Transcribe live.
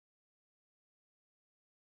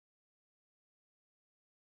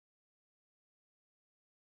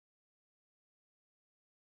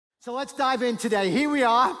So let's dive in today. Here we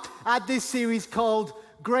are at this series called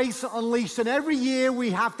Grace Unleashed. And every year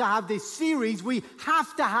we have to have this series. We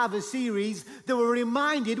have to have a series that we're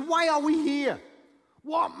reminded, why are we here?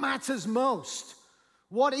 What matters most?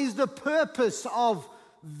 What is the purpose of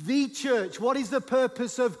the church? What is the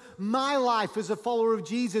purpose of my life as a follower of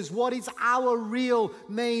Jesus? What is our real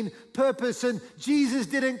main purpose? And Jesus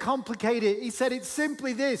didn't complicate it. He said it's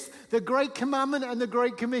simply this: the Great Commandment and the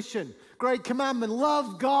Great Commission. Great Commandment,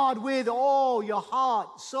 love God with all your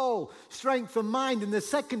heart, soul, strength, and mind. And the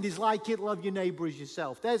second is like it, love your neighbor as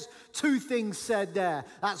yourself. There's two things said there.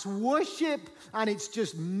 That's worship, and it's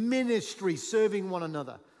just ministry, serving one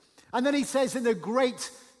another. And then he says in the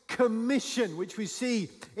Great Commission, which we see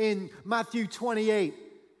in Matthew 28,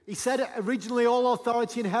 he said originally, all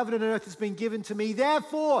authority in heaven and earth has been given to me.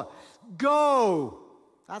 Therefore, go.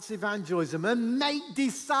 That's evangelism. And make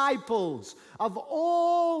disciples of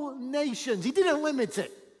all nations. He didn't limit it.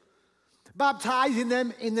 Baptizing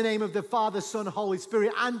them in the name of the Father, Son, Holy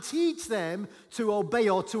Spirit, and teach them to obey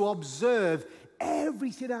or to observe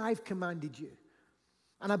everything I've commanded you.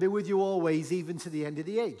 And I'll be with you always, even to the end of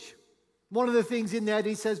the age. One of the things in there,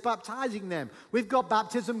 he says, baptizing them. We've got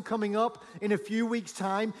baptism coming up in a few weeks'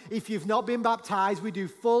 time. If you've not been baptized, we do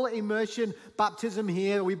full immersion baptism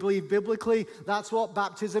here. We believe biblically that's what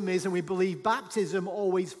baptism is, and we believe baptism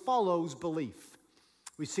always follows belief.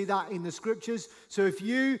 We see that in the scriptures. So if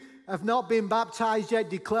you have not been baptized yet,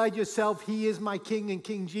 declared yourself, he is my King and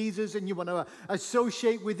King Jesus, and you want to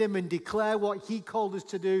associate with him and declare what he called us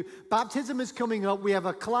to do, baptism is coming up. We have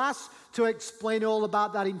a class to explain all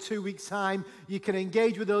about that in 2 weeks' time. You can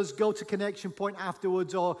engage with us, go to Connection Point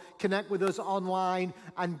afterwards, or connect with us online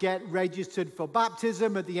and get registered for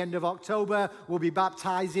baptism. At the end of October, we'll be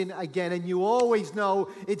baptizing again, and you always know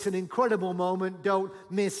it's an incredible moment. Don't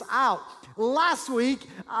miss out. Last week,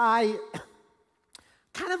 I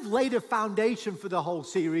kind of laid a foundation for the whole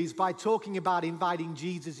series by talking about inviting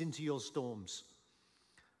Jesus into your storms.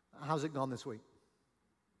 How's it gone this week?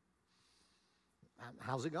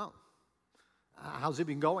 How's it gone? How's it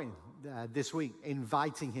been going this week?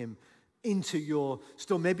 Inviting him into your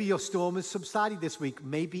storm. Maybe your storm has subsided this week.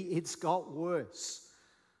 Maybe it's got worse.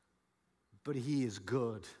 But he is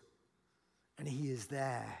good. And he is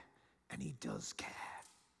there. And he does care.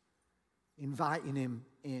 Inviting him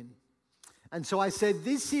in. And so I said,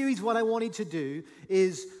 this series, what I wanted to do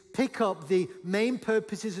is pick up the main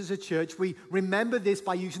purposes as a church. We remember this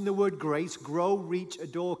by using the word grace: grow, reach,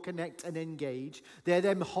 adore, connect, and engage. They're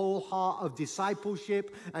them whole heart of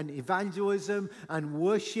discipleship and evangelism and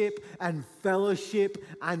worship and fellowship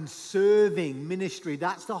and serving ministry.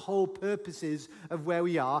 That's the whole purposes of where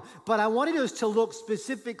we are. But I wanted us to look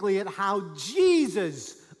specifically at how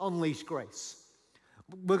Jesus unleashed grace.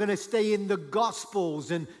 We're going to stay in the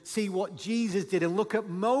Gospels and see what Jesus did and look at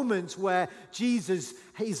moments where Jesus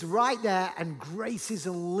is right there and grace is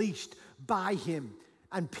unleashed by him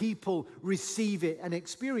and people receive it and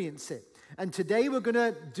experience it. And today we're going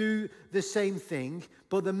to do the same thing,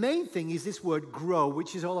 but the main thing is this word grow,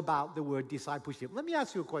 which is all about the word discipleship. Let me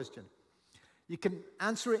ask you a question. You can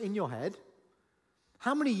answer it in your head.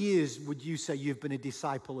 How many years would you say you've been a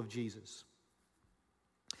disciple of Jesus?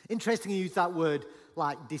 Interesting you use that word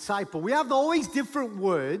like disciple. We have always different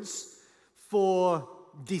words for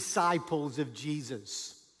disciples of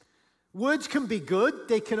Jesus. Words can be good.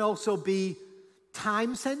 They can also be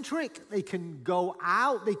time-centric. They can go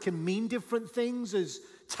out. They can mean different things as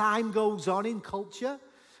time goes on in culture.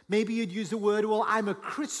 Maybe you'd use the word, well, I'm a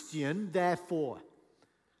Christian, therefore.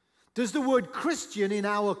 Does the word Christian in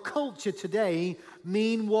our culture today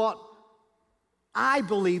mean what I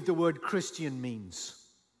believe the word Christian means?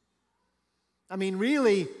 I mean,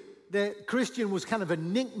 really, the Christian was kind of a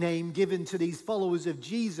nickname given to these followers of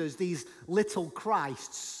Jesus, these little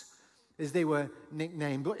Christs, as they were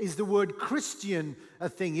nicknamed. But is the word Christian a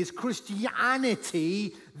thing? Is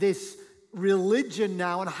Christianity this religion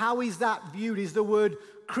now? And how is that viewed? Is the word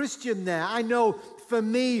Christian there? I know for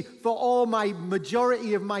me, for all my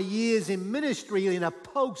majority of my years in ministry in a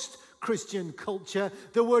post-Christian culture,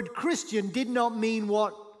 the word Christian did not mean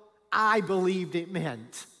what I believed it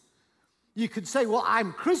meant. You could say, well,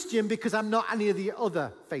 I'm Christian because I'm not any of the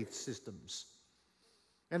other faith systems.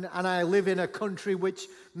 And I live in a country which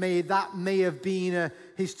may have been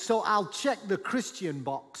so I'll check the Christian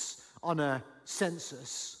box on a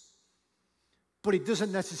census. But it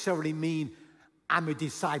doesn't necessarily mean I'm a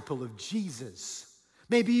disciple of Jesus.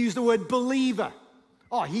 Maybe use the word believer.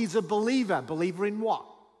 Oh, he's a believer. Believer in what?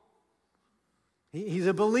 He's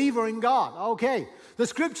a believer in God. Okay. The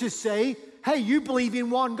scriptures say, hey, you believe in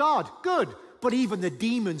one God. Good. But even the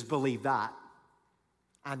demons believe that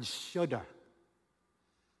and shudder.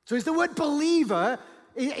 So is the word believer,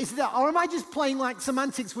 is that, or am I just playing like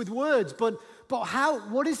semantics with words? But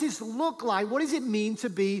what does this look like? What does it mean to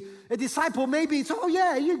be a disciple? Maybe it's, oh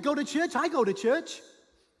yeah, you go to church, I go to church.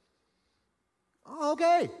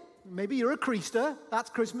 Okay, maybe you're a Creaster. That's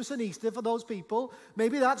Christmas and Easter for those people.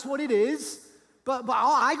 Maybe that's what it is. But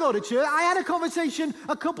I go to church. I had a conversation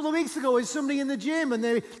a couple of weeks ago with somebody in the gym, and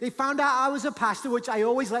they found out I was a pastor, which I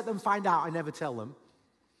always let them find out. I never tell them.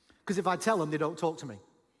 Because if I tell them, they don't talk to me.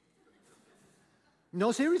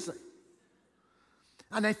 No, seriously.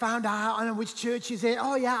 And they found out, and which church is it?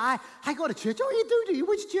 Oh, yeah, I go to church. Oh, you do you?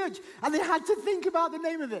 Which church? And they had to think about the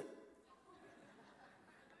name of it.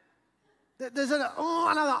 There's and I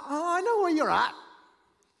thought, I know where you're at.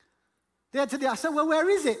 I said, well, where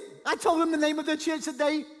is it? I told them the name of the church that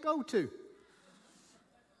they go to.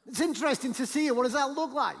 It's interesting to see it. What does that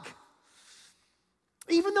look like?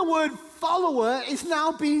 Even the word follower is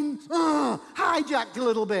now being hijacked a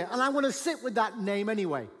little bit, and I want to sit with that name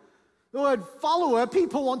anyway. The word follower,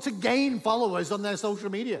 people want to gain followers on their social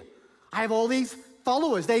media. I have all these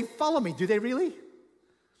followers. They follow me. Do they really?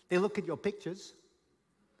 They look at your pictures.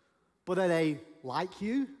 But are they like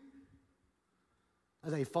you? Are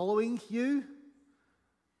they following you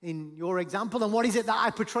in your example? And what is it that I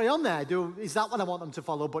portray on there? Is that what I want them to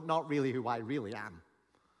follow, but not really who I really am?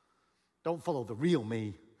 Don't follow the real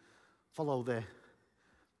me. Follow the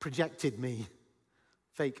projected me,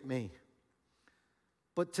 fake me.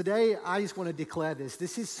 But today, I just want to declare this.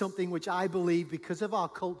 This is something which I believe, because of our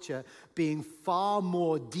culture being far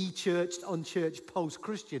more de-churched, unchurched,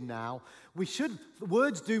 post-Christian now,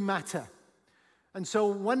 words do matter. And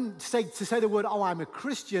so to say the word, oh, I'm a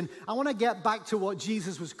Christian, I want to get back to what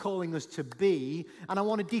Jesus was calling us to be, and I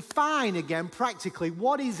want to define again practically,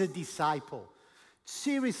 what is a disciple?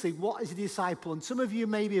 Seriously, what is a disciple? And some of you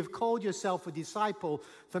maybe have called yourself a disciple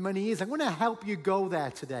for many years. I'm going to help you go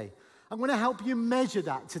there today. I'm going to help you measure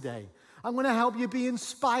that today. I'm going to help you be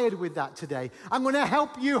inspired with that today. I'm going to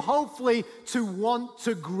help you, hopefully, to want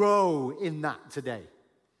to grow in that today.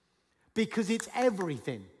 Because it's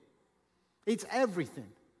everything. It's everything.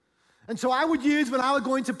 And so I would use, when I was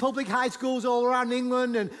going to public high schools all around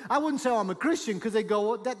England, and I wouldn't say I'm a Christian, because they go,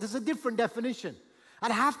 well, there's a different definition.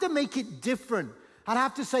 I'd have to make it different. I'd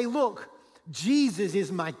have to say, look, Jesus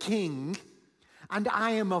is my king, and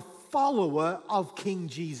I am a follower of King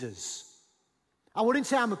Jesus. I wouldn't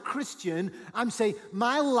say I'm a Christian. I'm saying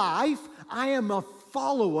my life, I am a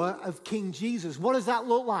follower of King Jesus. What does that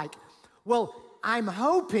look like? Well, I'm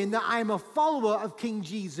hoping that I'm a follower of King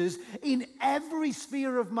Jesus in every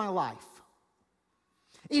sphere of my life.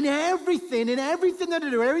 In everything that I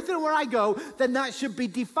do, everything where I go, then that should be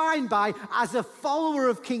defined by, as a follower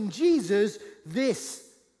of King Jesus, this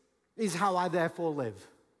is how I therefore live.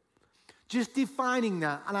 Just defining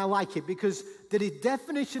that, and I like it, because the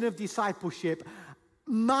definition of discipleship,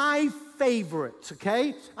 my favorite,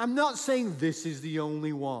 okay? I'm not saying this is the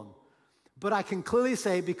only one, but I can clearly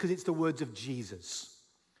say it because it's the words of Jesus.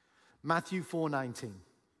 Matthew 4:19.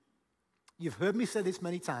 You've heard me say this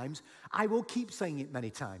many times. I will keep saying it many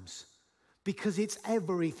times because it's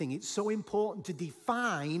everything. It's so important to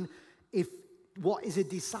define what is a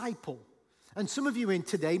disciple. And some of you in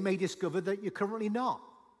today may discover that you're currently not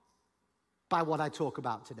by what I talk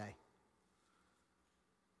about today.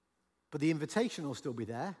 But the invitation will still be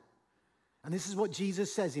there. And this is what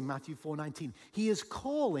Jesus says in Matthew 4:19. He is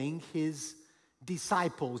calling his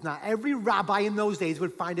disciples. Now, every rabbi in those days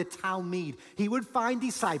would find a Talmud. He would find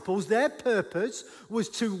disciples. Their purpose was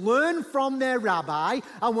to learn from their rabbi,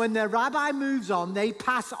 and when their rabbi moves on, they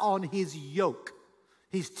pass on his yoke,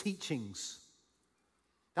 his teachings.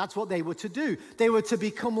 That's what they were to do. They were to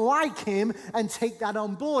become like him and take that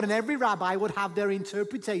on board. And every rabbi would have their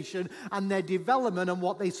interpretation and their development and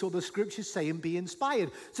what they saw the scriptures say and be inspired.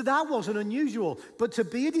 So that wasn't unusual. But to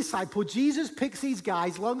be a disciple, Jesus picks these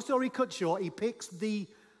guys. Long story cut short, he picks the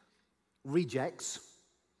rejects.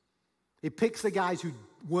 He picks the guys who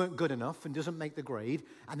weren't good enough and doesn't make the grade.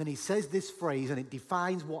 And then he says this phrase, and it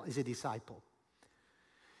defines what is a disciple.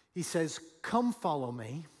 He says, "Come follow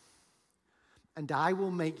me, and I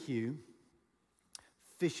will make you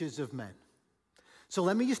fishers of men." So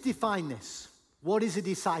let me just define this. What is a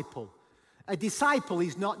disciple? A disciple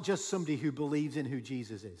is not just somebody who believes in who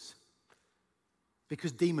Jesus is,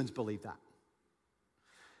 because demons believe that.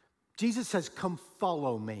 Jesus says, "Come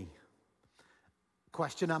follow me."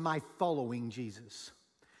 Question, am I following Jesus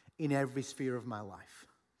in every sphere of my life?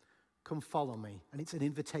 Come follow me. And it's an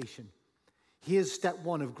invitation. Here's step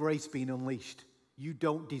one of grace being unleashed. You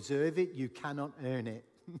don't deserve it. You cannot earn it.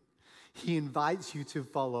 He invites you to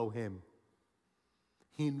follow him.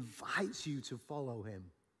 He invites you to follow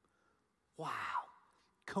him. Wow.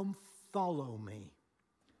 come follow me.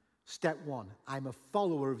 Step one, I'm a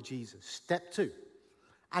follower of Jesus. Step two,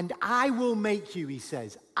 and I will make you, he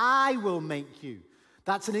says. I will make you.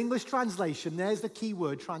 That's an English translation. There's the key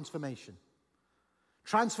word, transformation.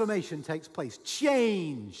 Transformation takes place.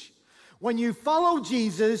 Change. When you follow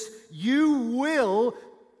Jesus, you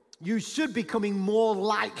should be becoming more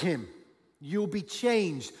like him. You'll be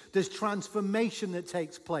changed. There's transformation that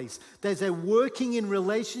takes place. There's a working in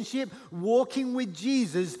relationship, walking with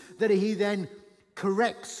Jesus, that he then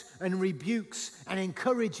corrects and rebukes and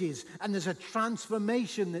encourages, and there's a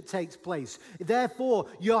transformation that takes place. Therefore,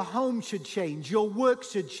 your home should change, your work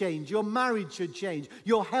should change, your marriage should change,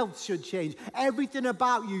 your health should change. Everything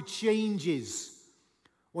about you changes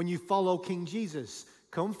when you follow King Jesus.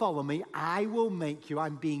 Come follow me, I will make you.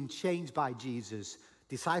 I'm being changed by Jesus.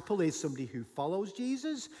 Disciple is somebody who follows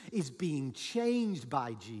Jesus, is being changed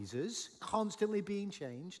by Jesus, constantly being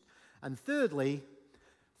changed. And thirdly,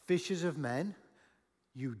 fishers of men,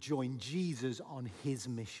 you join Jesus on his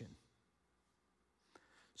mission.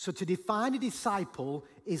 So to define a disciple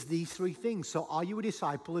is these three things. So are you a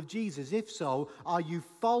disciple of Jesus? If so, are you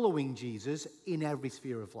following Jesus in every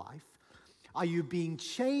sphere of life? Are you being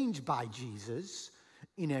changed by Jesus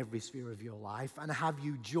in every sphere of your life? And have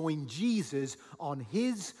you joined Jesus on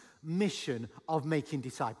his mission of making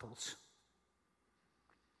disciples?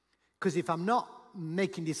 Because if I'm not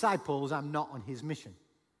making disciples, I'm not on his mission.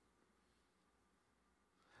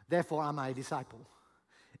 Therefore, am I a disciple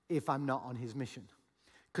if I'm not on his mission?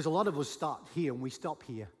 Because a lot of us start here and we stop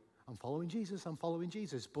here. I'm following Jesus, I'm following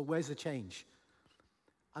Jesus. But where's the change?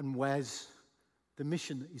 And where's the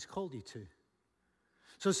mission that he's called you to?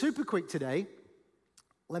 So super quick today,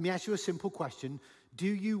 let me ask you a simple question. Do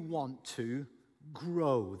you want to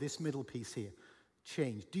grow? This middle piece here,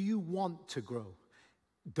 change. Do you want to grow?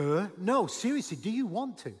 No, seriously, do you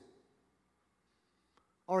want to?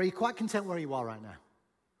 Or are you quite content where you are right now?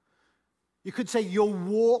 You could say your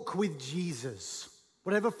walk with Jesus,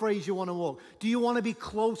 whatever phrase you want to walk. Do you want to be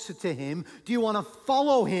closer to him? Do you want to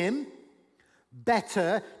follow him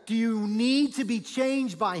better? Do you need to be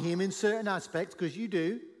changed by him in certain aspects? Because you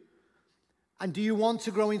do. And do you want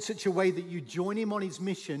to grow in such a way that you join him on his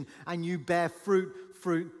mission and you bear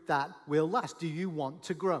fruit that will last? Do you want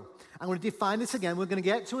to grow? I'm going to define this again. We're going to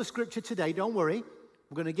get to a scripture today. Don't worry.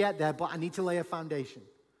 We're going to get there, but I need to lay a foundation.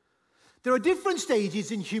 There are different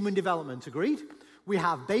stages in human development, agreed? We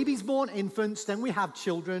have babies born, infants, then we have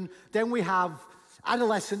children, then we have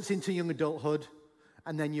adolescence into young adulthood,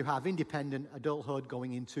 and then you have independent adulthood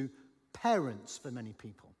going into parents for many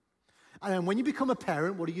people. And then when you become a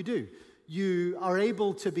parent, what do? You are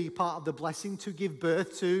able to be part of the blessing to give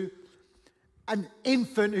birth to an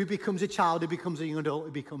infant who becomes a child, who becomes a young adult,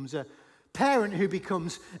 who becomes a parent, who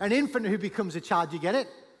becomes an infant, who becomes a child. You get it?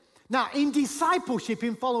 Now, in discipleship,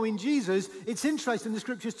 in following Jesus, it's interesting the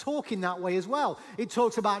scriptures talk in that way as well. It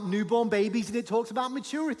talks about newborn babies and it talks about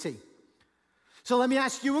maturity. So let me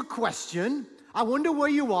ask you a question. I wonder where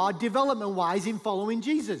you are development-wise in following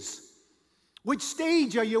Jesus. Which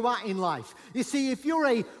stage are you at in life? You see, if you're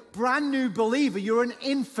a brand new believer, you're an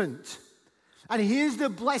infant. And here's the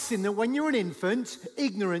blessing that when you're an infant,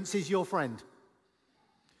 ignorance is your friend.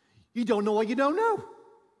 You don't know what you don't know.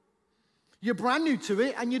 You're brand new to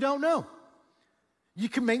it and you don't know. You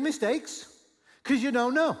can make mistakes because you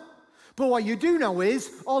don't know. But what you do know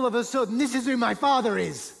is, all of a sudden, this is who my Father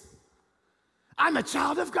is. I'm a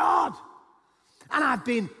child of God. And I've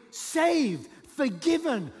been saved,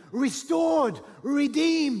 forgiven, restored,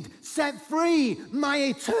 redeemed, set free. My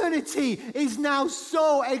eternity is now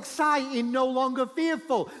so exciting, no longer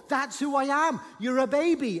fearful. That's who I am. You're a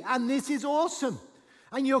baby, and this is awesome.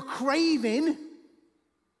 And you're craving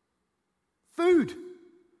food.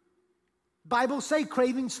 Bible say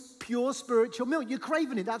craving pure spiritual milk. You're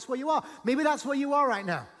craving it. That's where you are. Maybe that's where you are right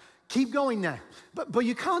now. Keep going there. But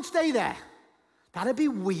you can't stay there. That'd be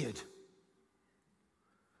weird.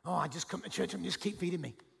 Oh, I just come to church and just keep feeding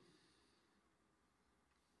me.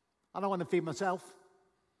 I don't want to feed myself.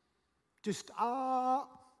 Just,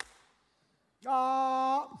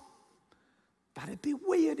 that'd be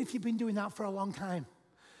weird if you've been doing that for a long time.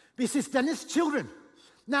 Then it's children.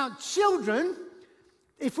 Now, children,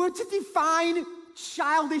 if we're to define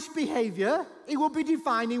childish behavior, it will be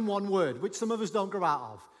defined in one word, which some of us don't grow out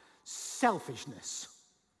of. Selfishness.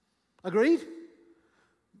 Agreed?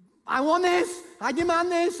 I want this. I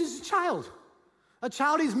demand this as a child. A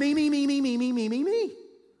child is me.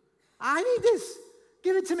 I need this.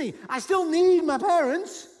 Give it to me. I still need my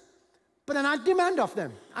parents, but then I demand of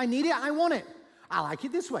them. I need it. I want it. I like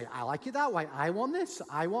it this way. I like it that way. I want this.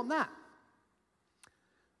 I want that.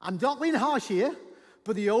 I'm not being harsh here,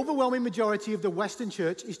 but the overwhelming majority of the Western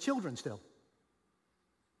church is children still.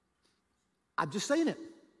 I'm just saying it,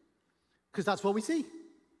 because that's what we see.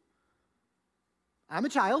 I'm a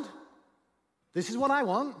child. This is what I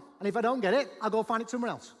want, and if I don't get it, I'll go find it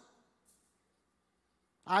somewhere else.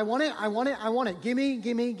 I want it, I want it, I want it. Gimme,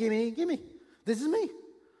 gimme, gimme, gimme. This is me.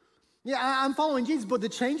 Yeah, I'm following Jesus, but the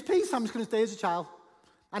change piece, I'm just going to stay as a child.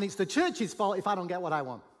 And it's the church's fault if I don't get what I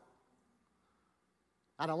want.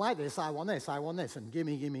 I don't like this, I want this, and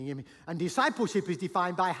gimme, gimme, gimme. And discipleship is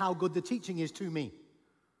defined by how good the teaching is to me.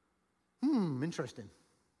 Interesting.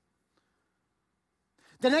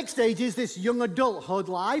 The next stage is this young adulthood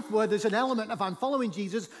life where there's an element of I'm following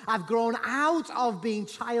Jesus, I've grown out of being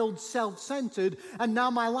child self-centered, and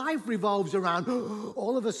now my life revolves around,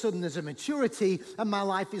 all of a sudden there's a maturity, and my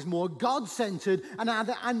life is more God-centered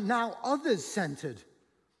and now others-centered.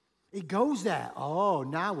 It goes there. Oh,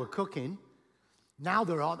 now we're cooking. Now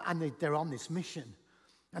they're on this mission.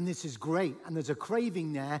 And this is great. And there's a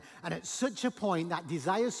craving there. And at such a point, that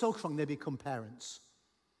desire is so strong, they become parents.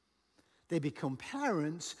 They become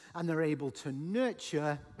parents, and they're able to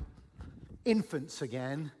nurture infants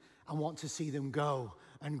again and want to see them go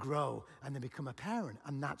and grow. And they become a parent.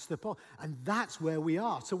 And that's the point. And that's where we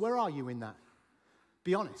are. So where are you in that?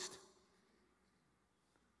 Be honest.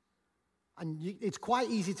 And it's quite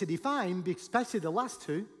easy to define, especially the last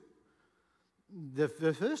two. The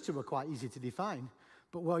first two are quite easy to define.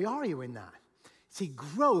 But where are you in that? See,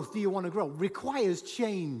 growth, do you want to grow, requires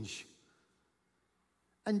change.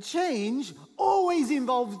 And change always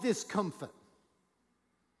involves discomfort.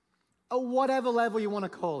 At whatever level you want to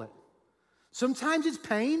call it. Sometimes it's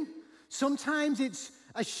pain. Sometimes it's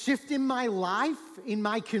a shift in my life, in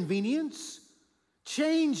my convenience.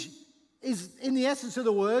 Change is, in the essence of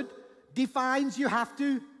the word, defines you have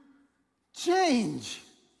to change.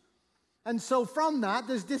 And so from that,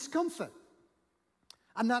 there's discomfort.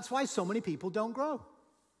 And that's why so many people don't grow.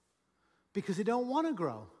 Because they don't want to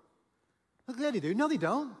grow. Look, yeah, they do. No, they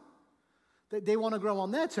don't. They want to grow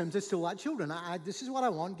on their terms. They're still like children. This is what I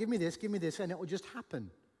want. Give me this, and it will just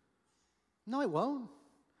happen. No, it won't.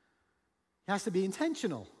 It has to be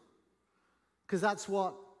intentional. Because that's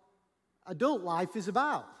what adult life is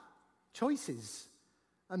about. Choices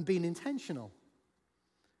and being intentional.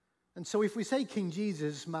 And so if we say, King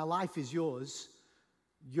Jesus, my life is yours,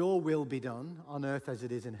 your will be done on earth as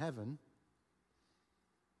it is in heaven,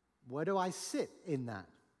 where do I sit in that?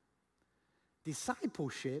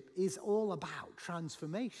 Discipleship is all about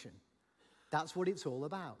transformation. That's what it's all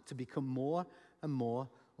about, to become more and more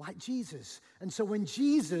like Jesus. And so when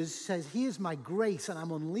Jesus says, here's my grace and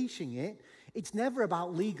I'm unleashing it, it's never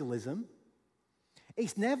about legalism.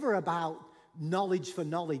 It's never about knowledge for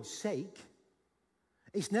knowledge's sake.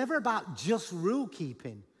 It's never about just rule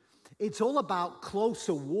keeping. It's all about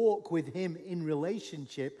closer walk with him in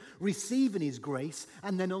relationship, receiving his grace,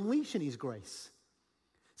 and then unleashing his grace.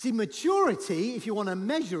 See, maturity, if you want to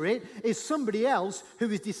measure it, is somebody else who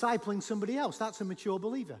is discipling somebody else. That's a mature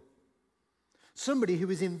believer. Somebody who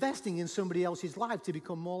is investing in somebody else's life to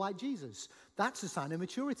become more like Jesus. That's a sign of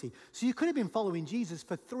maturity. So you could have been following Jesus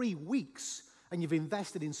for 3 weeks, and you've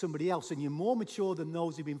invested in somebody else, and you're more mature than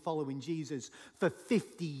those who've been following Jesus for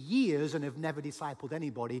 50 years and have never discipled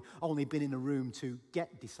anybody, only been in a room to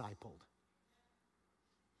get discipled.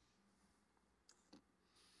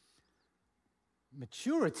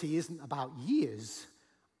 Maturity isn't about years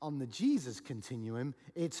on the Jesus continuum.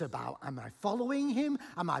 It's about, am I following him?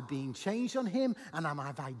 Am I being changed on him? And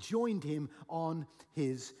have I joined him on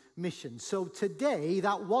his mission? So today,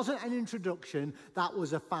 that wasn't an introduction, that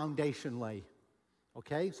was a foundation lay.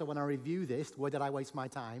 Okay, so when I review this, where did I waste my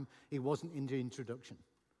time? It wasn't in the introduction.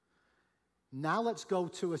 Now let's go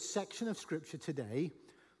to a section of Scripture today,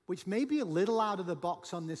 which may be a little out of the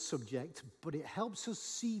box on this subject, but it helps us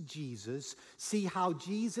see Jesus, see how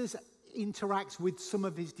Jesus interacts with some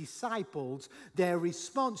of his disciples, their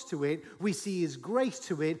response to it. We see his grace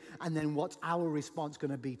to it, and then what's our response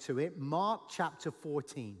going to be to it? Mark chapter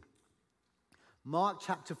 14. Mark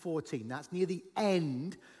chapter 14. That's near the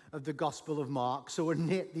end of the Gospel of Mark. So we're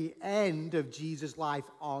near the end of Jesus' life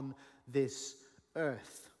on this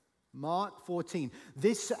earth. Mark 14.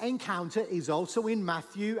 This encounter is also in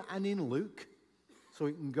Matthew and in Luke. So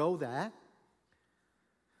we can go there.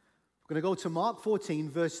 We're going to go to Mark 14,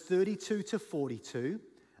 verse 32 to 42.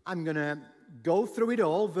 I'm going to go through it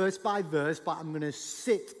all, verse by verse, but I'm going to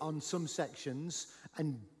sit on some sections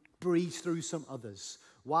and breeze through some others.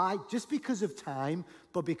 Why? Just because of time,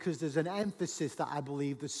 but because there's an emphasis that I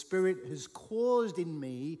believe the Spirit has caused in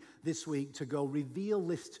me this week to go reveal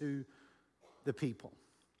this to the people.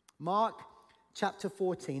 Mark chapter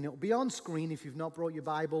 14. It'll be on screen if you've not brought your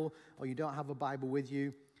Bible or you don't have a Bible with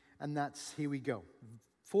you. And that's, here we go.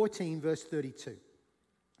 14, verse 32.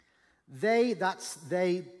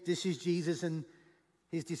 This is Jesus and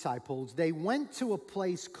his disciples. They went to a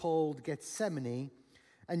place called Gethsemane,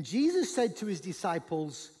 and Jesus said to his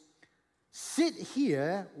disciples, "Sit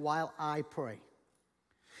here while I pray."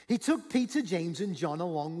 He took Peter, James, and John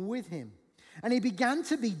along with him, and he began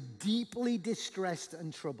to be deeply distressed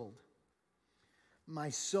and troubled. "My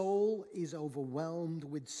soul is overwhelmed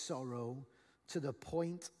with sorrow to the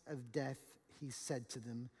point of death," he said to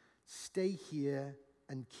them. "Stay here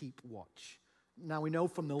and keep watch." Now we know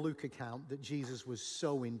from the Luke account that Jesus was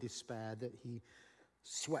so in despair that he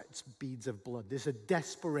sweats beads of blood. There's a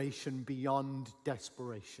desperation beyond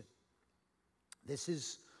desperation. This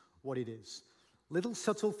is what it is. Little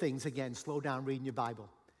subtle things, again, slow down reading your Bible.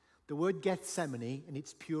 The word Gethsemane, in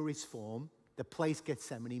its purest form, the place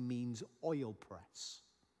Gethsemane means oil press.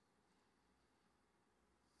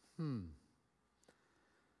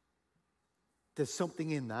 There's something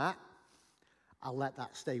in that. I'll let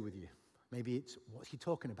that stay with you. Maybe it's, what's he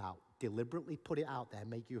talking about? Deliberately put it out there,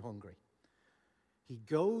 make you hungry. He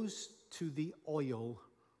goes to the oil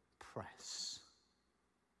press.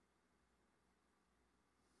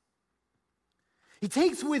 He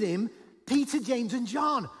takes with him Peter, James, and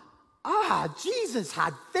John. Jesus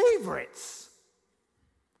had favorites.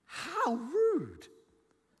 How rude.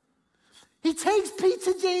 He takes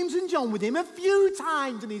Peter, James, and John with him a few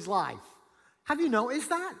times in his life. Have you noticed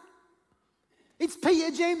that? It's Peter,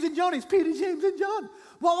 James, and John. It's Peter, James, and John.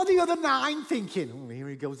 What were the other 9 thinking? Oh, here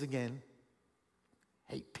he goes again.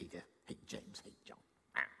 Hate Peter, hate James, hate John.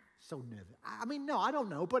 So nervous. I mean, no, I don't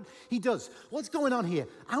know, but he does. What's going on here?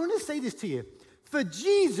 I want to say this to you. For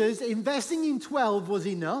Jesus, investing in 12 was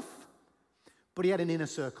enough, but he had an inner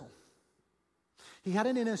circle. He had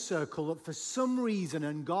an inner circle that for some reason,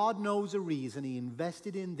 and God knows a reason, he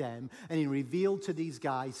invested in them and he revealed to these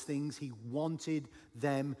guys things he wanted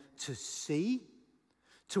them to see,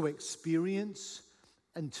 to experience,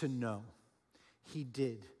 and to know. He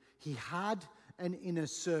did. He had an inner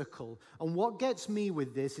circle. And what gets me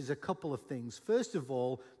with this is a couple of things. First of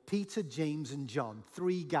all, Peter, James, and John,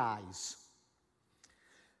 3 guys.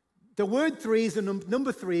 The word 3 is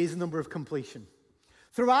number 3 is a number of completion.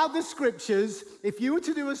 Throughout the scriptures, if you were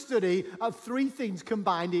to do a study of 3 things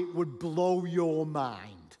combined, it would blow your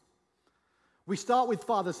mind. We start with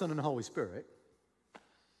Father, Son, and Holy Spirit.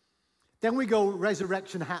 Then we go,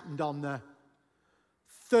 resurrection happened on the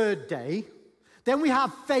 3rd day. Then we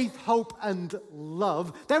have faith, hope, and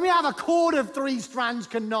love. Then we have a cord of 3 strands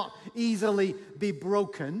cannot easily be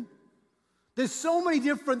broken. There's so many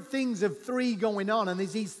different things of 3 going on, and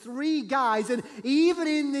there's these 3 guys, and even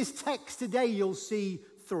in this text today, you'll see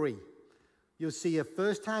 3. You'll see a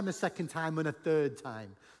first time, a second time, and a third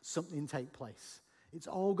time something take place. It's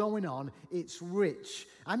all going on. It's rich.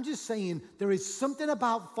 I'm just saying there is something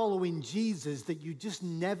about following Jesus that you just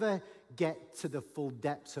never get to the full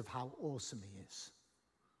depths of how awesome he is.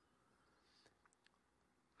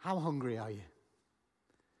 How hungry are you?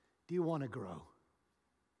 Do you want to grow?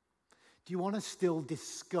 Do you want to still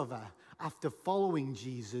discover, after following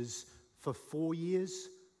Jesus for 4 years,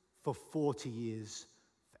 for 40 years,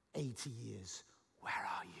 for 80 years, where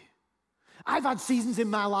are you? I've had seasons in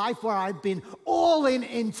my life where I've been all in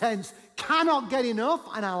intense, cannot get enough,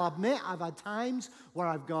 and I'll admit I've had times where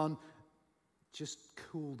I've gone, just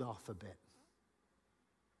cooled off a bit.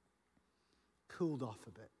 Cooled off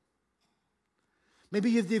a bit. Maybe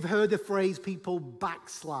you've heard the phrase people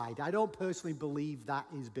backslide. I don't personally believe that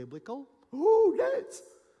is biblical. Oh, yes.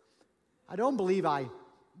 I don't believe I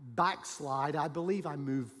backslide. I believe I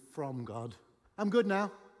move from God. I'm good now.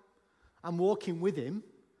 I'm walking with him,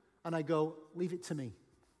 and I go, leave it to me.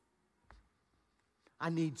 I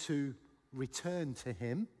need to return to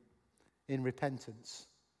him in repentance.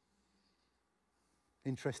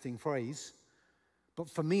 Interesting phrase. But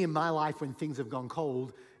for me in my life, when things have gone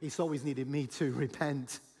cold, it's always needed me to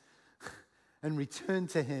repent and return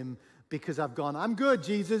to him because I've gone, I'm good,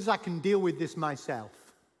 Jesus, I can deal with this myself.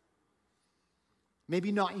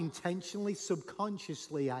 Maybe not intentionally,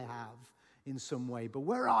 subconsciously I have in some way. But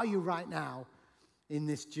where are you right now in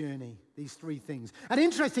this journey? These 3 things. And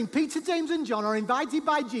interesting, Peter, James, and John are invited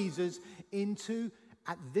by Jesus into,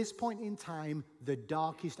 at this point in time, the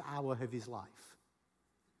darkest hour of his life.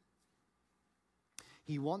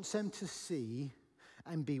 He wants them to see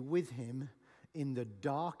and be with him in the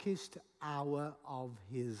darkest hour of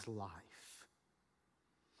his life.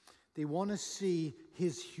 They want to see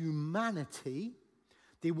his humanity.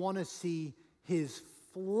 They want to see his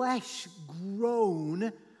flesh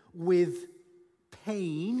groan with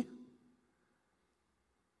pain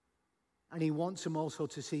And he wants them also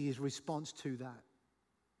to see his response to that.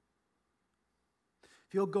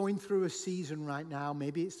 If you're going through a season right now,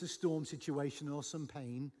 maybe it's the storm situation or some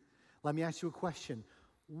pain, let me ask you a question.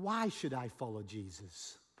 Why should I follow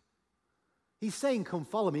Jesus? He's saying, come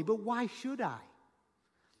follow me, but why should I?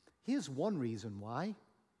 Here's one reason why.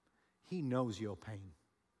 He knows your pain.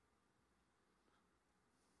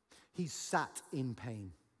 He's sat in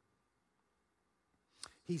pain.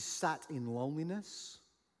 He's sat in loneliness.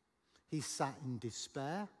 He's sat in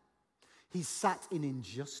despair. He's sat in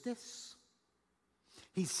injustice.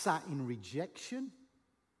 He's sat in rejection.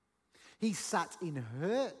 He's sat in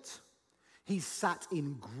hurt. He's sat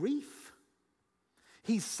in grief.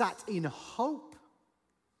 He's sat in hope.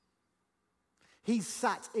 He's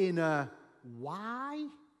sat in a why.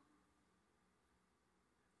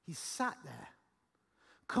 He's sat there.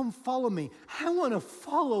 Come follow me. I want to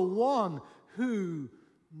follow one who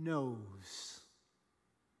knows.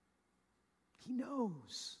 He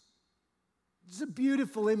knows. It's a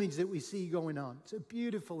beautiful image that we see going on. It's a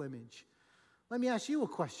beautiful image. Let me ask you a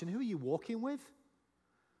question. Who are you walking with?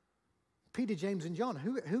 Peter, James, and John.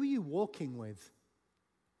 Who are you walking with?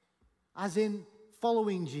 As in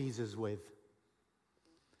following Jesus with?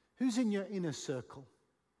 Who's in your inner circle?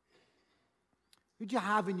 Who do you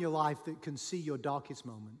have in your life that can see your darkest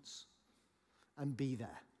moments and be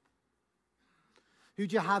there? Who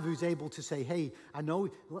do you have who's able to say, hey, I know,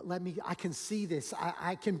 I can see this.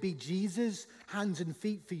 I can be Jesus' hands and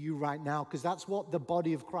feet for you right now, because that's what the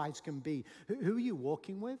body of Christ can be. Who are you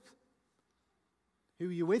walking with? Who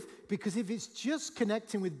are you with? Because if it's just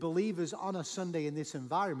connecting with believers on a Sunday in this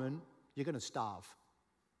environment, you're going to starve.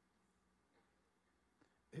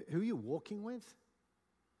 Who are you walking with?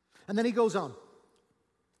 And then he goes on.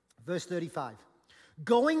 Verse 35.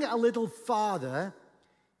 Going a little farther,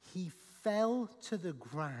 he fell to the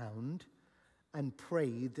ground and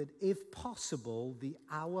prayed that if possible, the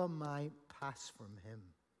hour might pass from him.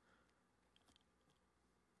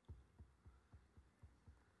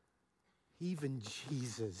 Even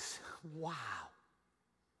Jesus, wow.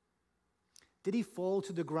 Did he fall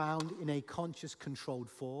to the ground in a conscious, controlled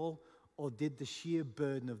fall, or did the sheer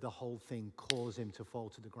burden of the whole thing cause him to fall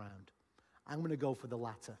to the ground? I'm going to go for the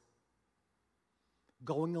latter.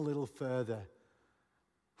 Going a little further,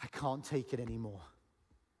 I can't take it anymore.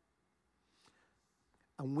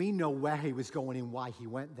 And we know where he was going and why he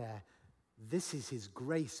went there. This is his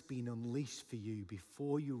grace being unleashed for you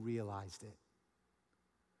before you realized it.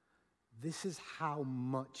 This is how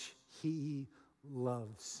much he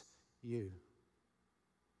loves you.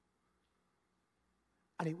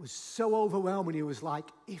 And it was so overwhelming. He was like,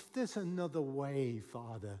 if there's another way,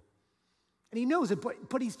 Father. And he knows it,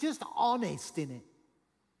 but he's just honest in it.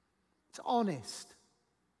 It's honest.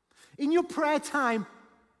 In your prayer time,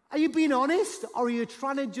 are you being honest, or are you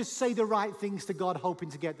trying to just say the right things to God,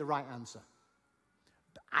 hoping to get the right answer?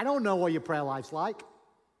 I don't know what your prayer life's like,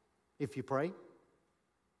 if you pray.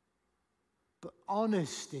 But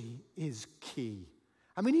honesty is key.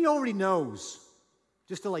 I mean, he already knows,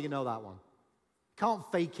 just to let you know that one. Can't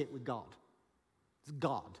fake it with God. It's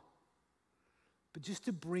God. But just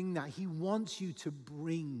to bring that, he wants you to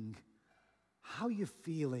bring how you're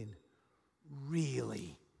feeling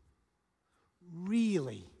really.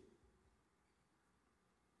 Really.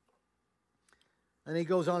 And he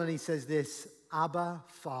goes on and he says this, Abba,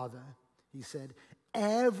 Father, he said,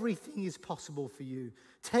 everything is possible for you.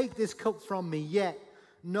 Take this cup from me, yet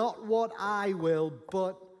not what I will,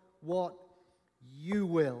 but what you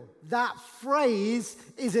will. That phrase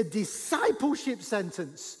is a discipleship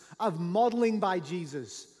sentence of modeling by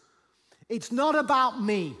Jesus. It's not about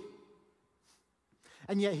me.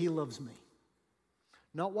 And yet he loves me.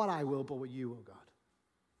 Not what I will, but what you will, God.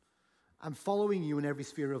 I'm following you in every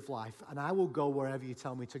sphere of life, and I will go wherever you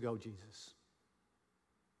tell me to go, Jesus.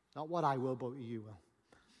 Not what I will, but what you will.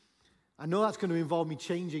 I know that's going to involve me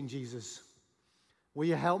changing, Jesus. Will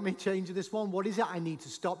you help me change this one? What is it I need to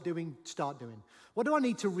stop doing, start doing? What do I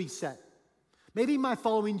need to reset? Maybe my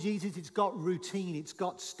following Jesus, it's got routine, it's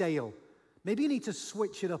got stale. Maybe you need to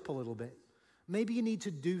switch it up a little bit. Maybe you need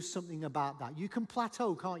to do something about that. You can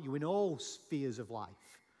plateau, can't you, in all spheres of life.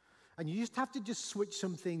 And you just have to just switch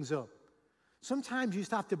some things up. Sometimes you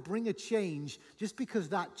just have to bring a change just because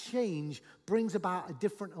that change brings about a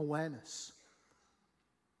different awareness.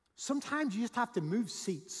 Sometimes you just have to move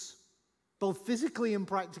seats, both physically and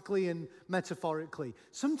practically and metaphorically.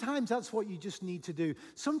 Sometimes that's what you just need to do.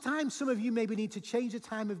 Sometimes some of you maybe need to change the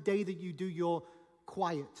time of day that you do your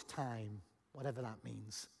quiet time, whatever that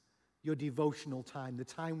means. your devotional time, the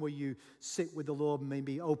time where you sit with the Lord and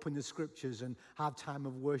maybe open the scriptures and have time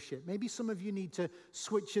of worship. Maybe some of you need to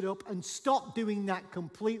switch it up and stop doing that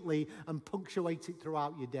completely and punctuate it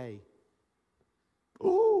throughout your day.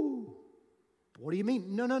 Ooh, what do you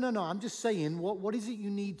mean? No. I'm just saying, what is it you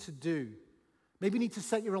need to do? Maybe you need to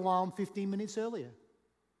set your alarm 15 minutes earlier.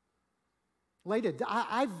 Later,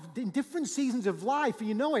 I've in different seasons of life, and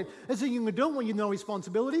you know it, as a young adult when you know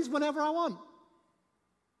responsibilities, whenever I want.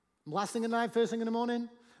 Last thing at night, first thing in the morning.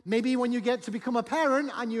 Maybe when you get to become a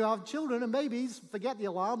parent and you have children and babies, forget the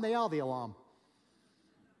alarm, they are the alarm.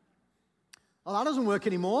 Well, that doesn't work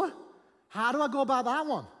anymore. How do I go about that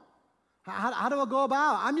one? How do I go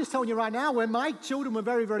about? I'm just telling you right now, when my children were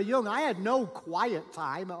very, very young, I had no quiet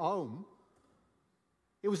time at home.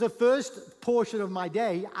 It was the first portion of my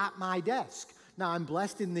day at my desk. Now, I'm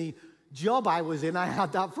blessed in the job I was in, I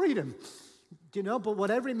had that freedom. You know, but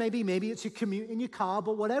whatever it may be, maybe it's your commute in your car,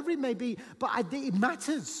 but whatever it may be, but it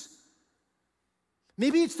matters.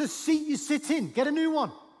 Maybe it's the seat you sit in. Get a new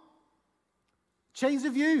one. Change the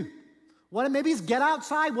view. Maybe it's get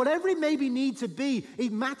outside. Whatever it maybe need to be,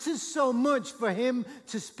 it matters so much for him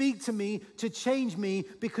to speak to me, to change me,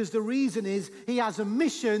 because the reason is he has a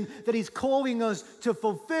mission that he's calling us to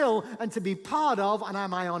fulfill and to be part of, and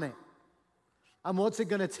am I on it? And what's it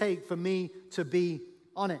going to take for me to be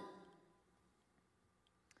on it?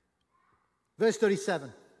 Verse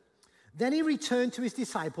 37, then he returned to his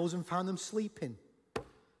disciples and found them sleeping.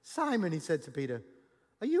 Simon, he said to Peter,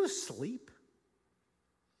 are you asleep?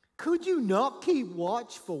 Could you not keep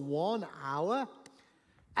watch for 1 hour?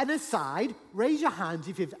 And aside, raise your hands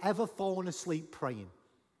if you've ever fallen asleep praying.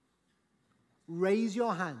 Raise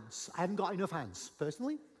your hands. I haven't got enough hands,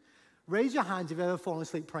 personally. Raise your hands if you've ever fallen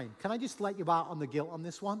asleep praying. Can I just let you out on the guilt on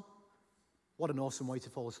this one? What an awesome way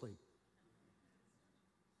to fall asleep.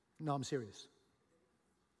 No, I'm serious.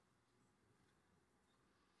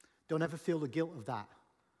 Don't ever feel the guilt of that.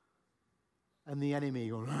 And the enemy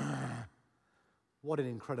going, what an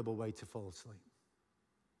incredible way to fall asleep.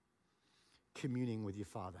 Communing with your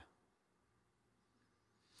Father.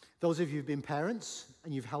 Those of you who've been parents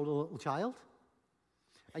and you've held a little child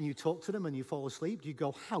and you talk to them and you fall asleep, you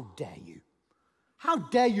go, how dare you? How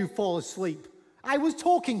dare you fall asleep? I was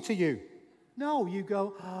talking to you. No, you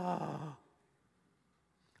go, ah.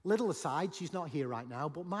 Little aside, she's not here right now,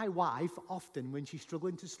 but my wife often, when she's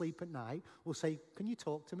struggling to sleep at night, will say, can you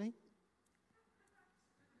talk to me?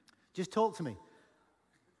 Just talk to me.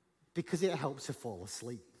 Because it helps her fall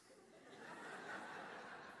asleep.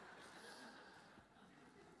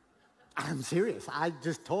 I'm serious. I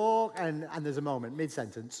just talk, and there's a moment,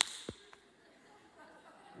 mid-sentence.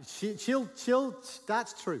 She'll,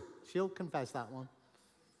 that's true. She'll confess that one.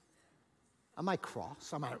 Am I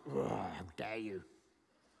cross? Am I, how dare you?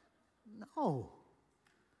 No.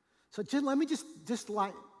 So let me just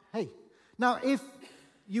like, hey. Now, if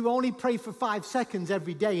you only pray for 5 seconds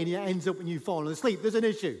every day and it ends up when you've fallen asleep, there's an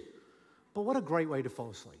issue. But what a great way to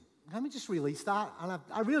fall asleep. Let me just release that. And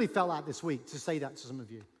I really felt like this week to say that to some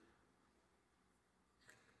of you.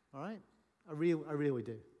 All right? I really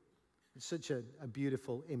do. It's such a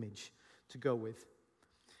beautiful image to go with.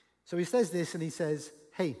 So he says this, and he says,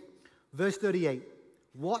 hey, verse 38,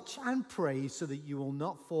 watch and pray so that you will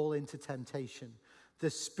not fall into temptation. The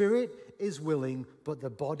spirit is willing, but the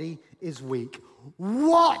body is weak.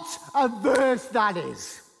 What a verse that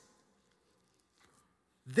is.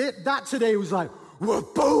 That today was like, whoa,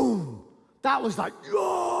 boom. That was like,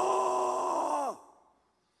 oh.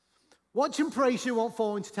 Watch and pray so you won't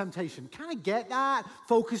fall into temptation. Can I get that?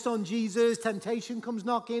 Focused on Jesus. Temptation comes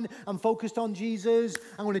knocking. I'm focused on Jesus.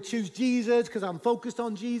 I'm going to choose Jesus because I'm focused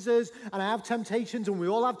on Jesus. And I have temptations, and we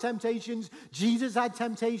all have temptations. Jesus had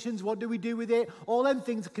temptations. What do we do with it? All them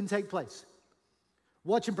things can take place.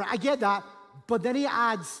 Watch and pray. I get that. But then he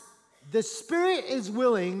adds, the spirit is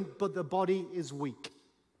willing, but the body is weak.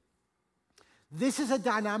 This is a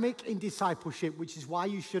dynamic in discipleship, which is why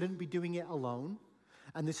you shouldn't be doing it alone.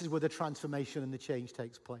 And this is where the transformation and the change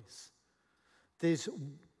takes place. The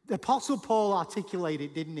Apostle Paul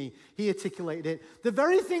articulated, didn't he? He articulated it. The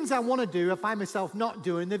very things I want to do, I find myself not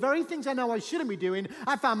doing. The very things I know I shouldn't be doing,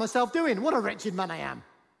 I found myself doing. What a wretched man I am.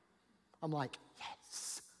 I'm like,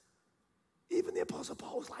 yes. Even the Apostle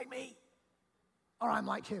Paul's like me. Or I'm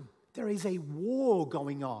like him. There is a war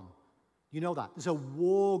going on. You know that. There's a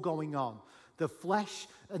war going on. The flesh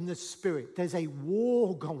and the spirit. There's a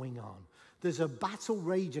war going on. There's a battle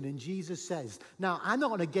raging, and Jesus says, now, I'm not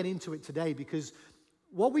going to get into it today because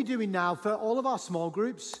what we're doing now for all of our small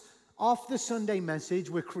groups, Off the Sunday message,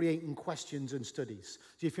 we're creating questions and studies.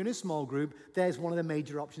 So if you're in a small group, there's one of the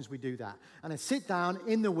major options we do that. And I sit down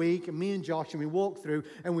in the week, and me and Josh, and we walk through,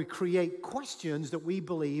 and we create questions that we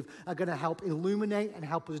believe are going to help illuminate and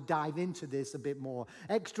help us dive into this a bit more.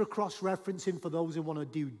 Extra cross-referencing for those who want to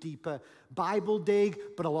do deeper Bible dig,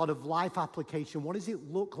 but a lot of life application. What does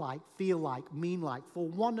it look like, feel like, mean like for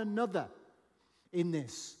one another in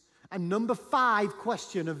this? And number 5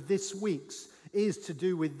 question of this week's is to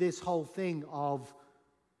do with this whole thing of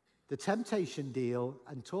the temptation deal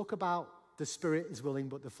and talk about the spirit is willing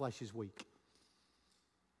but the flesh is weak.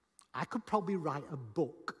 I could probably write a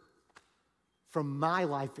book from my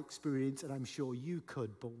life experience, and I'm sure you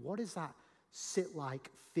could, but what does that sit like,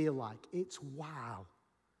 feel like? It's wow.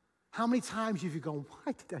 How many times have you gone,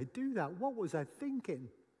 why did I do that? What was I thinking?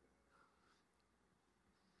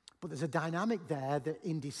 But there's a dynamic there that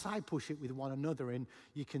in discipleship with one another and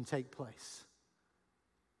you can take place.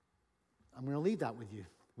 I'm going to leave that with you.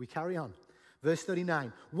 We carry on. Verse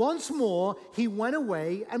 39. Once more, he went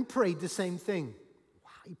away and prayed the same thing.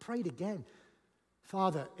 Wow, he prayed again.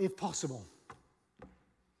 Father, if possible,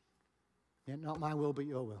 yet not my will, but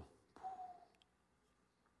your will.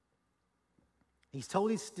 He's told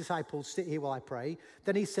his disciples, sit here while I pray.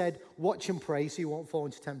 Then he said, watch and pray so you won't fall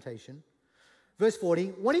into temptation. Verse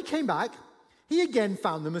 40, when he came back, he again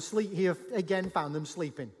found them asleep. He again found them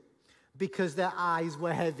sleeping because their eyes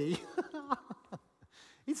were heavy.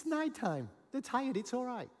 It's nighttime. They're tired. It's all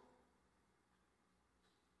right.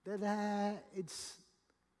 They're there.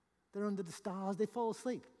 They're under the stars. They fall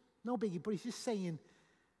asleep. No biggie, but he's just saying,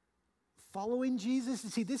 following Jesus.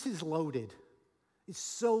 You see, this is loaded. It's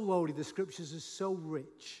so loaded. The scriptures are so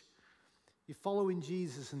rich. You're following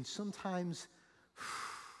Jesus, and sometimes...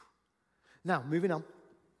 Now, moving on.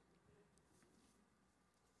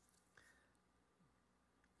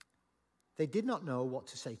 They did not know what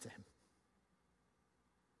to say to him.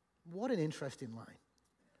 What an interesting line.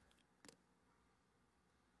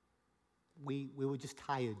 We were just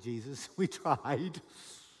tired, Jesus. We tried.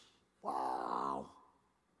 Wow.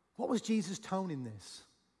 What was Jesus' tone in this?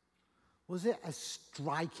 Was it a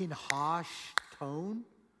striking, harsh tone?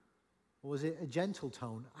 Or was it a gentle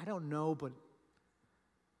tone? I don't know, but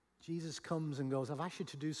Jesus comes and goes, I've asked you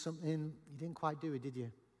to do something. You didn't quite do it, did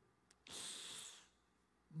you?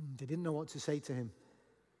 They didn't know what to say to him.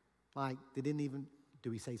 Like, they didn't even,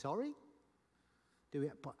 do we say sorry?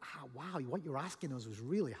 But wow, what you're asking us was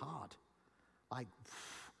really hard. Like,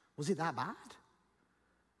 was it that bad?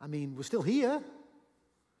 I mean, we're still here.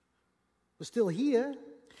 We're still here.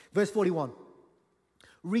 Verse 41.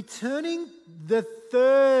 Returning the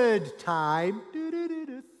third time,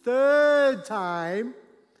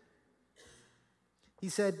 he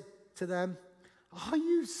said to them, are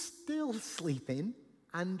you still sleeping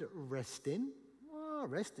and resting? Oh,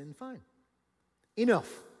 resting, fine.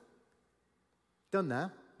 Enough. Done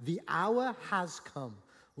now. The hour has come.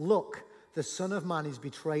 Look, the Son of Man is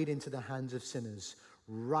betrayed into the hands of sinners.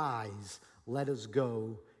 Rise, let us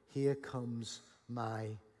go. Here comes my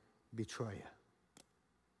betrayer.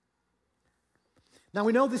 Now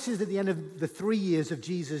we know this is at the end of the 3 years of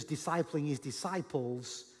Jesus discipling his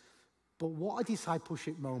disciples, but what a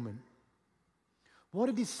discipleship moment. What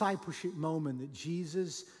a discipleship moment that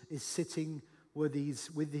Jesus is sitting with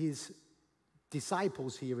his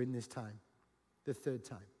disciples here in this time, the third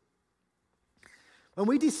time. When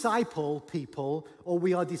we disciple people, or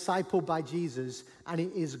we are discipled by Jesus, and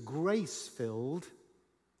it is grace-filled,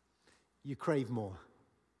 you crave more.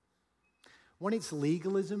 When it's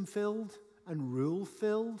legalism-filled and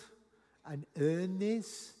rule-filled and earn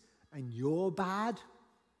this and you're bad,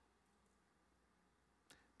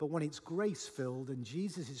 but when it's grace-filled and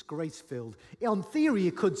Jesus is grace-filled, on theory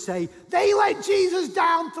you could say, they let Jesus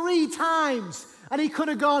down 3 times. And he could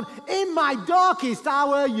have gone, in my darkest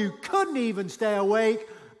hour, you couldn't even stay awake.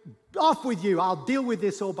 Off with you. I'll deal with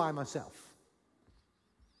this all by myself.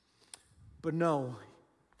 But no,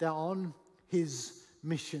 they're on his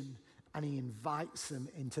mission, and he invites them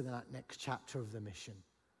into that next chapter of the mission,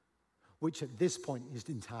 which at this point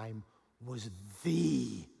in time was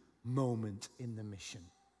the moment in the mission.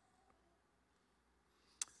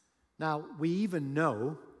 Now, we even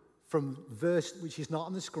know from verse, which is not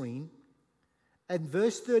on the screen, and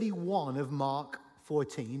verse 31 of Mark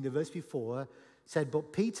 14, the verse before, said,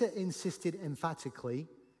 but Peter insisted emphatically,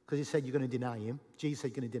 because he said, you're going to deny him. Jesus said,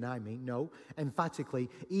 you're going to deny me. No, emphatically,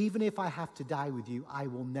 even if I have to die with you, I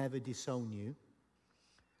will never disown you.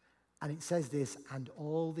 And it says this, and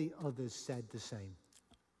all the others said the same.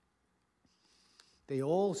 They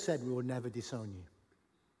all said, we will never disown you.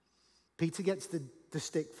 Peter gets the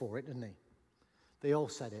stick for it, doesn't he? They all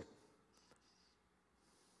said it.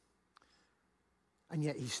 And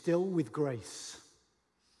yet he's still with grace.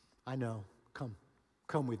 I know.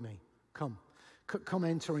 Come with me. Come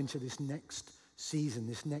enter into this next season,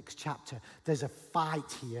 this next chapter. There's a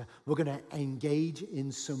fight here. We're going to engage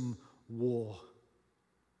in some war.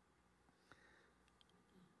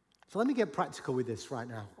 So let me get practical with this right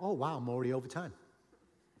now. Oh, wow, I'm already over time.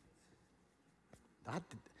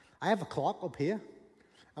 I have a clock up here,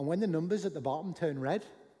 and when the numbers at the bottom turn red,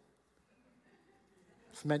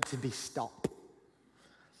 it's meant to be stop.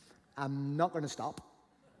 I'm not going to stop,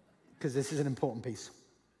 because this is an important piece.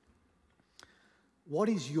 What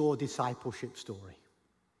is your discipleship story?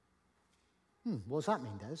 What does that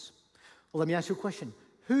mean, Des? Well, let me ask you a question.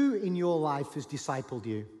 Who in your life has discipled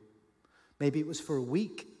you? Maybe it was for a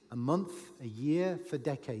week, a month, a year, for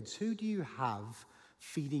decades. Who do you have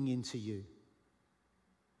feeding into you?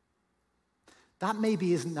 That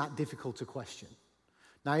maybe isn't that difficult to question.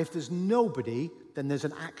 Now, if there's nobody, then there's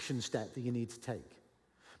an action step that you need to take.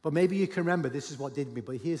 But maybe you can remember, this is what did me,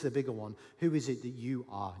 but here's the bigger one. Who is it that you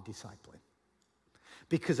are discipling?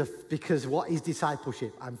 Because what is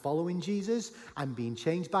discipleship? I'm following Jesus, I'm being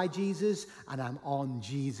changed by Jesus, and I'm on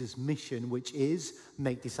Jesus' mission, which is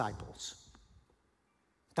make disciples.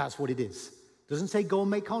 That's what it is. It doesn't say go and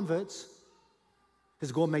make converts. It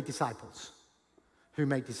says go and make disciples. Who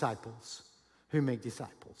make disciples? Who make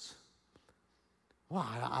disciples? Well,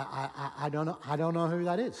 I don't know who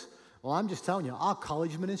that is. Well, I'm just telling you, our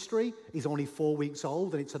college ministry is only 4 weeks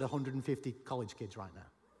old, and it's at 150 college kids right now.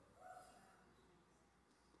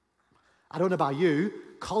 I don't know about you,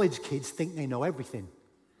 college kids think they know everything.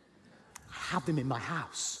 I have them in my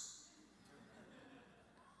house.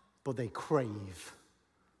 But they crave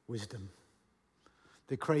wisdom.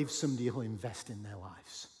 They crave somebody who'll invest in their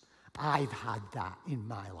lives. I've had that in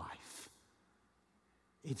my life.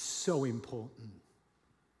 It's so important.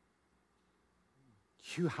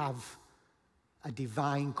 You have a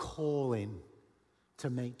divine calling to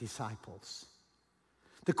make disciples.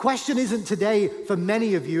 The question isn't today for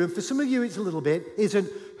many of you, and for some of you it's a little bit, isn't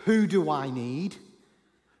who do I need?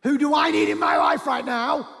 Who do I need in my life right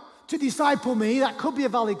now to disciple me? That could be a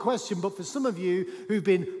valid question, but for some of you who've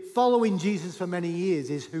been following Jesus for many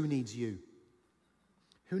years is who needs you?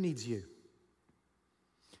 Who needs you?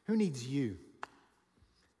 Who needs you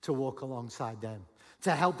to walk alongside them?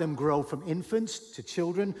 To help them grow from infants to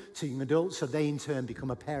children to young adults so they in turn become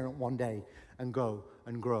a parent one day and go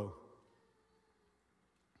and grow.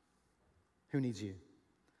 Who needs you?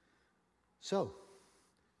 So,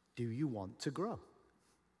 do you want to grow?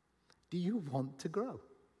 Do you want to grow?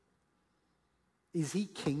 Is he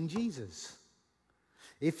King Jesus?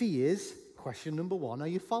 If he is, question number one, are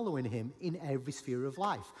you following him in every sphere of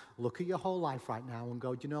life? Look at your whole life right now and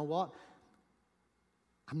go, do you know what?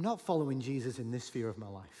 I'm not following Jesus in this sphere of my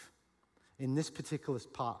life. In this particular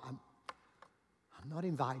part, I'm not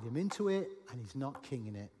inviting him into it, and he's not king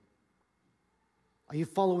in it. Are you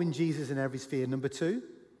following Jesus in every sphere? Number two,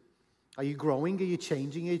 are you growing? Are you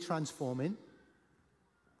changing? Are you transforming?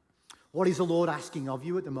 What is the Lord asking of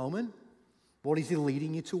you at the moment? What is he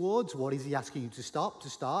leading you towards? What is he asking you to stop, to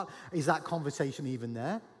start? Is that conversation even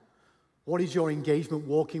there? What is your engagement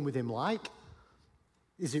walking with him like?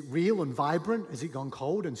 Is it real and vibrant? Has it gone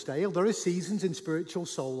cold and stale? There are seasons in spiritual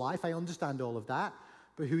soul life. I understand all of that.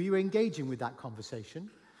 But who are you engaging with that conversation?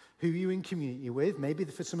 Who are you in community with? Maybe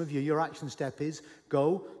for some of you, your action step is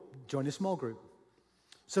go join a small group.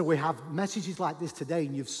 So we have messages like this today,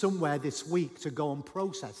 and you've somewhere this week to go and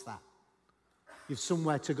process that. You've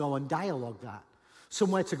somewhere to go and dialogue that.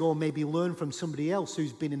 Somewhere to go and maybe learn from somebody else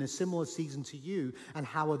who's been in a similar season to you, and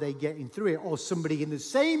how are they getting through it? Or somebody in the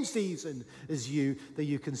same season as you that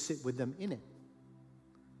you can sit with them in it.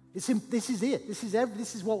 This is it. This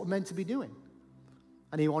is what we're meant to be doing.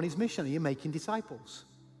 And are you on his mission? Are you making disciples?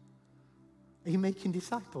 Are you making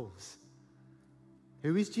disciples?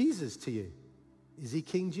 Who is Jesus to you? Is he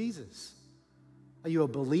King Jesus? Are you a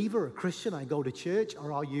believer, a Christian? I go to church.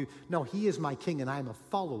 Or are you, no, he is my king and I'm a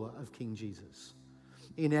follower of King Jesus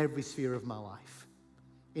in every sphere of my life.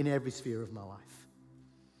 In every sphere of my life.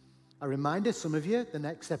 A reminder, some of you, the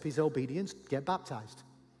next step is obedience. Get baptized.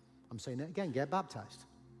 I'm saying it again, get baptized.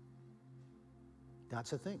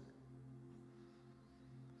 That's a thing.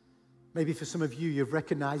 Maybe for some of you, you've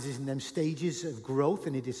recognized in them stages of growth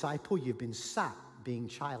in a disciple, you've been sat being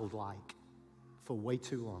childlike for way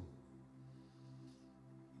too long.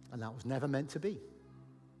 And that was never meant to be.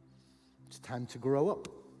 It's time to grow up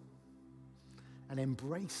and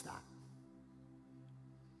embrace that.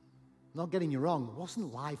 Not getting you wrong,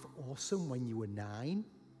 wasn't life awesome when you were 9?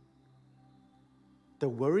 The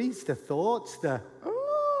worries, the thoughts,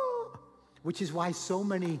 which is why so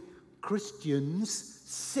many Christians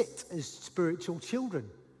sit as spiritual children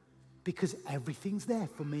because everything's there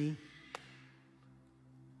for me.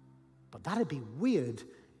 But that'd be weird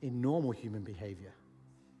in normal human behavior.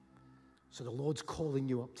 So the Lord's calling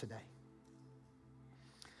you up today.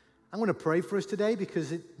 I'm going to pray for us today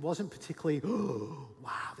because it wasn't particularly, oh,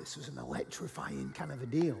 wow, this was an electrifying kind of a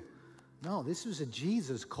deal. No, this was a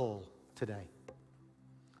Jesus call today.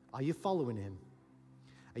 Are you following him?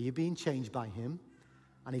 Are you being changed by him?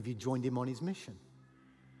 And have you joined him on his mission?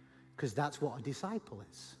 Because that's what a disciple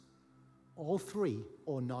is. All three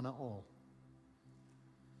or none at all.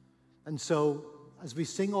 And so, as we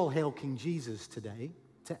sing All Hail King Jesus today,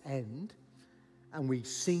 to end, and we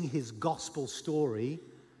sing his gospel story,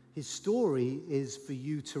 his story is for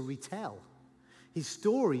you to retell. His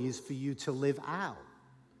story is for you to live out.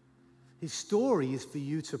 His story is for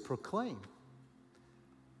you to proclaim.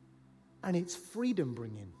 And it's freedom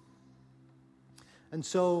bringing. And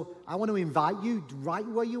so I want to invite you right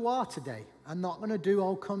where you are today. I'm not going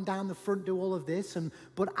to come down the front, do all of this.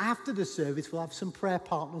 But after the service, we'll have some prayer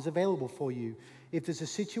partners available for you. If there's a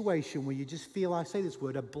situation where you just feel, I say this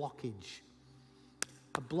word, a blockage.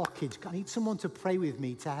 A blockage. I need someone to pray with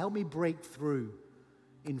me to help me break through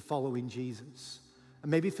in following Jesus.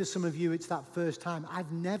 And maybe for some of you, it's that first time.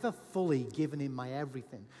 I've never fully given him my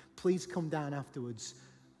everything. Please come down afterwards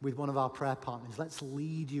with one of our prayer partners. Let's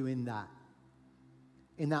lead you in that.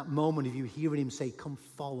 In that moment of you hearing him say, come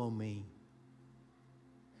follow me.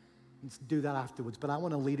 Let's do that afterwards. But I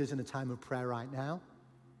want to lead us in a time of prayer right now.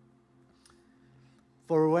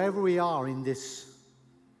 For wherever we are in this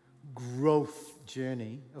growth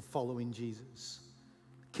journey of following Jesus,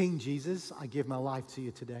 King Jesus, I give my life to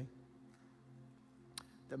you today.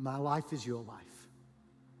 That my life is your life.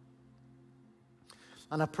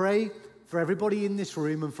 And I pray for everybody in this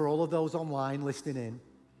room and for all of those online listening in,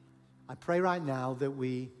 I pray right now that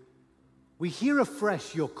we hear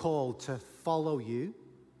afresh your call to follow you,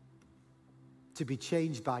 to be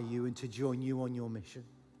changed by you, and to join you on your mission.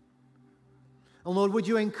 And Lord, would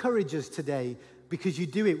you encourage us today, because you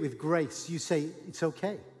do it with grace. You say, it's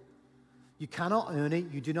okay. You cannot earn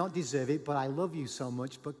it. You do not deserve it, but I love you so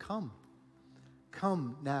much. But come.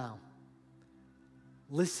 Come now.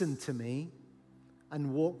 Listen to me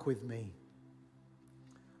and walk with me.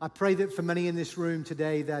 I pray that for many in this room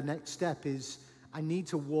today, their next step is, I need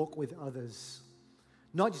to walk with others.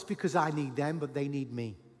 Not just because I need them, but they need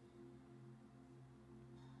me.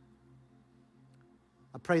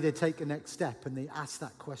 I pray they take a next step and they ask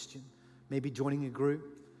that question. Maybe joining a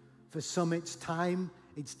group. For some, it's time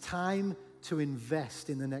to invest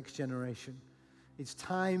in the next generation. It's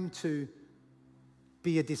time to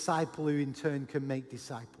be a disciple who in turn can make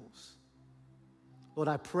disciples. Lord,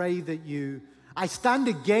 I pray that I stand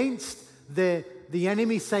against the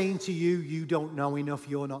enemy saying to you, you don't know enough,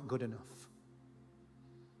 you're not good enough.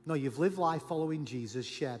 No, you've lived life following Jesus,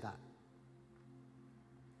 share that.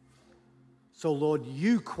 So Lord,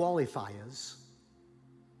 you qualify us.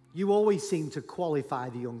 You always seem to qualify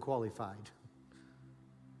the unqualified.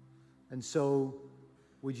 And so,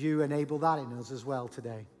 would you enable that in us as well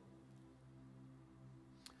today?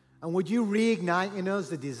 And would you reignite in us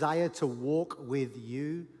the desire to walk with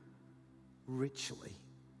you richly?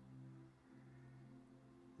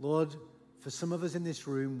 Lord, for some of us in this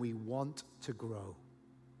room, we want to grow.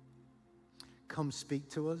 Come speak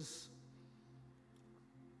to us.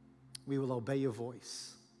 We will obey your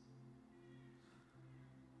voice.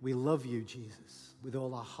 We love you, Jesus, with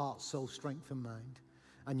all our heart, soul, strength, and mind.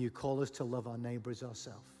 And you call us to love our neighbor as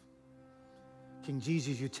ourselves. King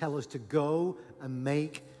Jesus, you tell us to go and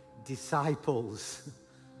make disciples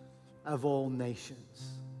of all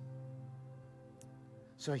nations.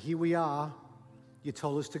 So here we are. You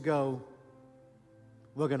told us to go.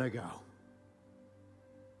 We're going to go.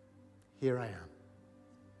 Here I am.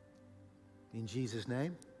 In Jesus'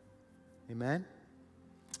 name, amen.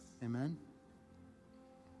 Amen.